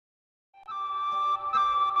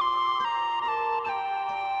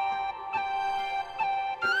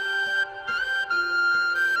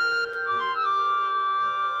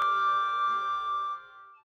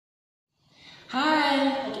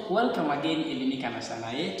welcome again, ELIMIKA and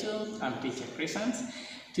SANAA YETU. I'm Teacher Crescent.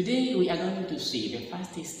 Today we are going to see the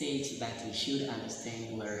first stage that we should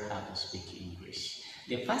understand where how to speak English.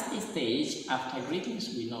 The first stage, after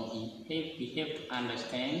greetings, we know we have to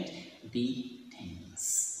understand the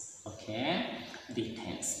tense. Okay, the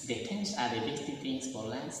tense. The tense are the best things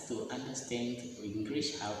for us to understand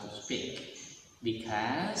English, how to speak,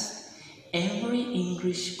 because every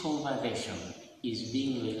English conversation is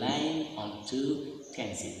being relying on two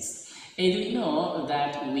tenses. And we know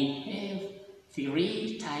that we have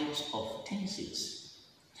three types of tenses.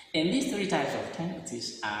 And these three types of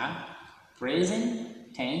tenses are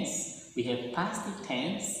present tense, we have past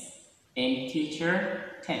tense, and future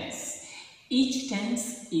tense. Each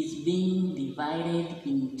tense is being divided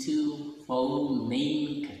into four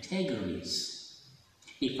main categories.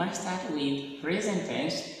 If I start with present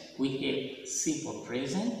tense, we have simple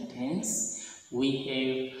present tense,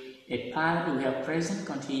 we have present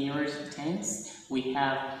continuous tense, we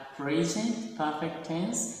have present perfect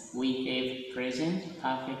tense, we have present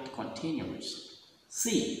perfect continuous.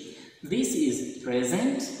 See, this is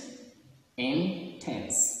present and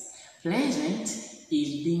tense. Present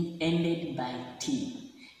is being ended by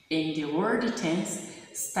T, and the word tense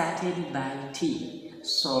started by T.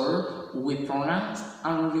 So we pronounce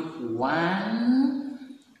only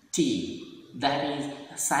one T, that is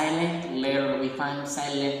silent letter. We find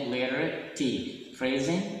silent letter T,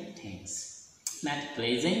 present tense, not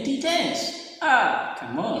present tense.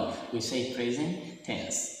 Come on, we say present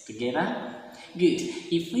tense together. Good.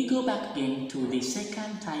 If we go back again to the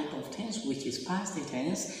second type of tense, which is past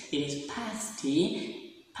tense, it is past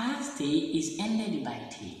T. Past T is ended by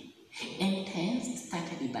T, and tense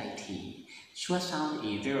started by T. Short sound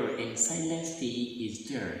is there and silent T is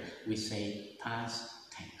there. We say past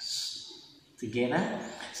tense. Together.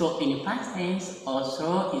 So in past tense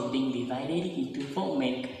also is being divided into four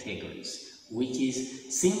main categories, which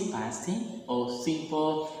is simple past or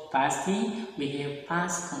simple past. We have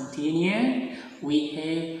past continuous, we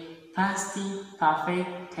have past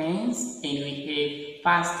perfect tense, and we have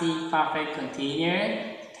past perfect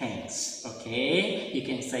continuous tense. Okay, you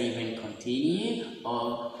can say even continue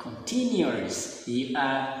or continuous. You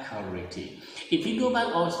are correct. If we go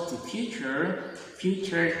back also to future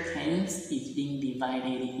tense is being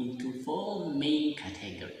divided into four main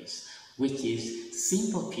categories, which is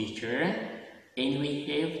simple future, and we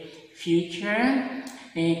have future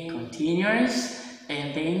and continuous,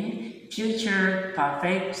 and then future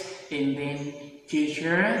perfect, and then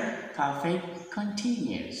future perfect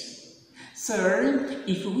continuous. So,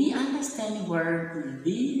 if we understand where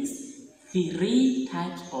these three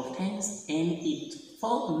types of tense and its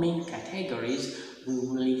four main categories, we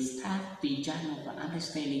will start the journey of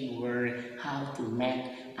understanding where how to make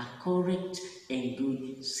a correct and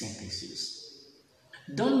good sentences.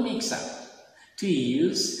 Don't mix up to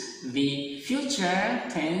use the future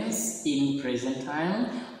tense in present time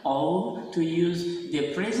or to use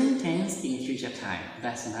the present tense in future time.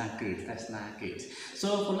 That's not good. That's not good.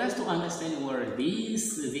 So for us to understand where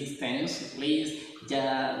this tense, please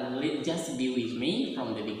just be with me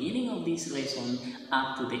from the beginning of this lesson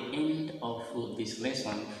up to the end of this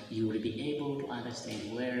lesson. You will be able to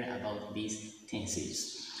understand where about these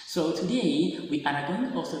tenses. So today we are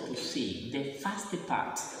going also to see the first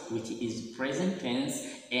part, which is present tense,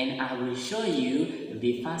 and I will show you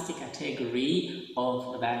the first category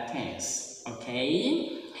of that tense.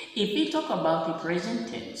 Okay? If we talk about the present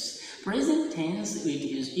tense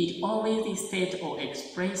it always states or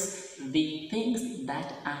expresses the things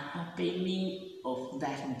that are happening of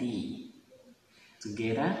that day.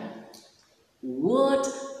 Together, what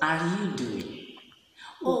are you doing?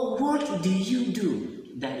 Or what do you do?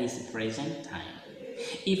 That is present time.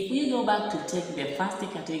 If we go back to take the first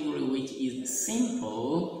category, which is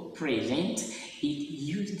simple present, it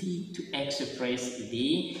usually to express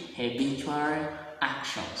the habitual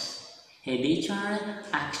actions. Habitual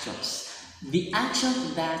actions. The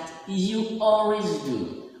actions that you always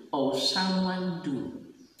do or someone do.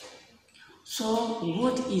 So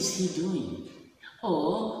what is he doing?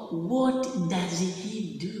 Or what does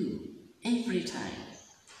he do every time?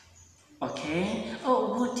 Okay,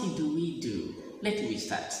 what do we do? Let me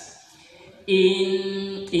start.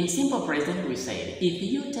 In simple present, we said if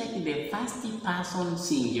you take the first person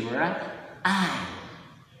singular, I,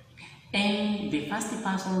 and the first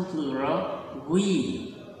person plural,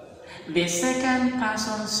 we, the second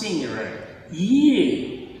person singular,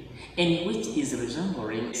 you, and which is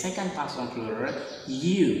resembling second person plural,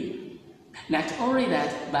 you. Not only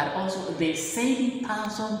that, but also the same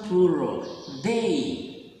person plural, they.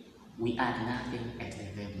 We add nothing at the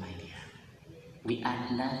verb, my dear. We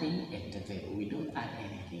add nothing at the verb. We don't add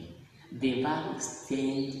anything. The verb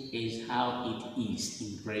stand is how it is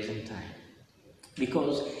in present time,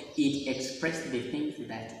 because it expresses the things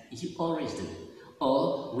that you always do,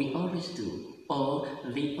 or we always do, or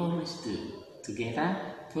they always do together.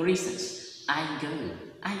 For instance, I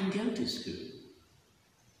go to school.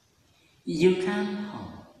 You come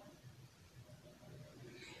home.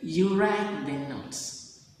 You write the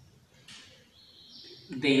notes.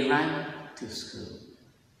 They run to school.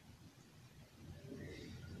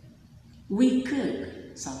 We cook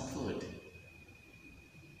some food.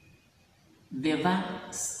 The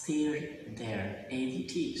verb still there as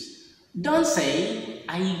it is. Don't say,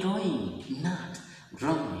 are you going? Not.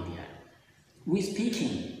 Wrong idea. We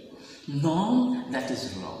speaking. No, that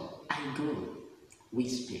is wrong. I go. We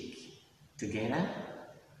speak. Together?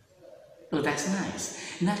 Oh, that's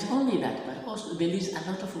nice. Not only that, but also there is a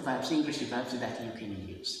lot of verbs, English verbs that you can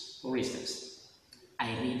use. For instance,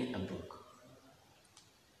 I read a book.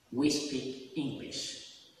 We speak English.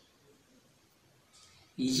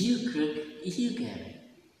 You cook, you get.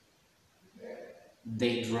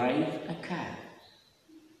 They drive a car.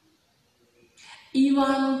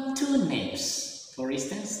 Even two names. For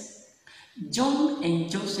instance, John and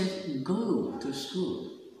Joseph go to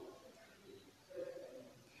school.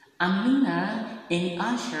 Amina and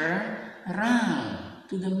Asher run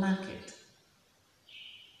to the market.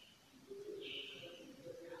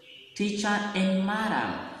 Teacher and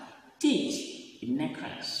Madam teach in a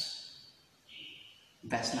class.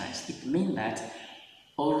 That's nice. It means that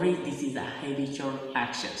always this is a habitual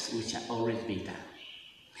actions which are always being done.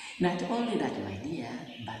 Not only that, my dear,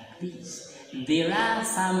 but please, there are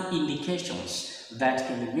some indications that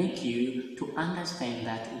can make you to understand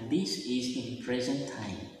that this is in present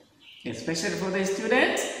time. Especially for the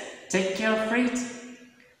students, take care of it.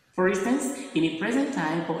 For instance, in the present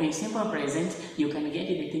time or in simple present, you can get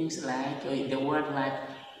the things like the word like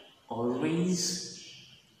always,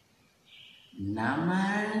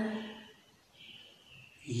 normal,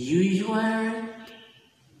 usual,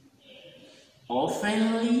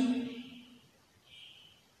 oftenly,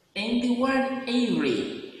 and the word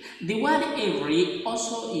every. The word every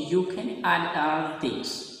also you can add other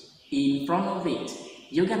things in front of it.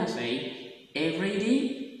 You're gonna say every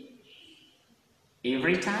day,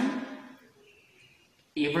 every time,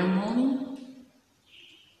 every morning,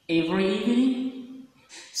 every evening.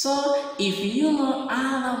 So if you know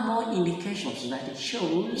other more indications that it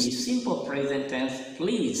shows the simple present tense,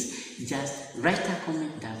 please just write a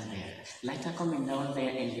comment down there. Write a comment down there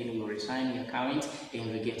and then we'll resign your comment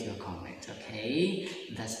and we'll get your comment, okay?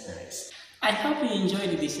 That's nice. I hope you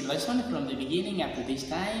enjoyed this lesson from the beginning up to this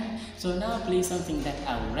time. So now please, something that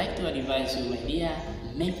I would like to advise you, my dear,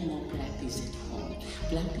 make more practice at home.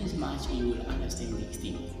 Practice much, you will understand these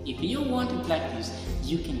things. If you want to practice,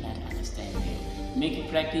 you cannot understand them. Make a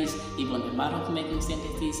practice, even the matter of making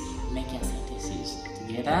sentences, make your sentences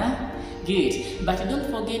together. Good. But don't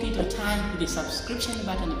forget to type the subscription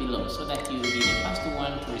button below so that you will be the first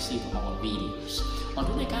one to receive our videos. On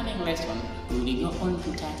to the coming lesson, we will go on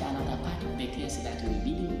to touch another part of the test that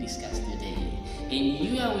we will discuss today. And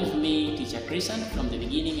you are with me, Teacher Christian, from the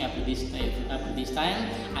beginning up to this time.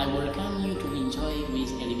 I welcome you to enjoy with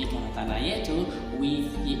ELIMIKA and YETU.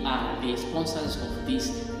 We are the sponsors of these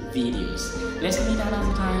videos. Let's meet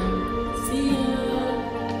another time. See you.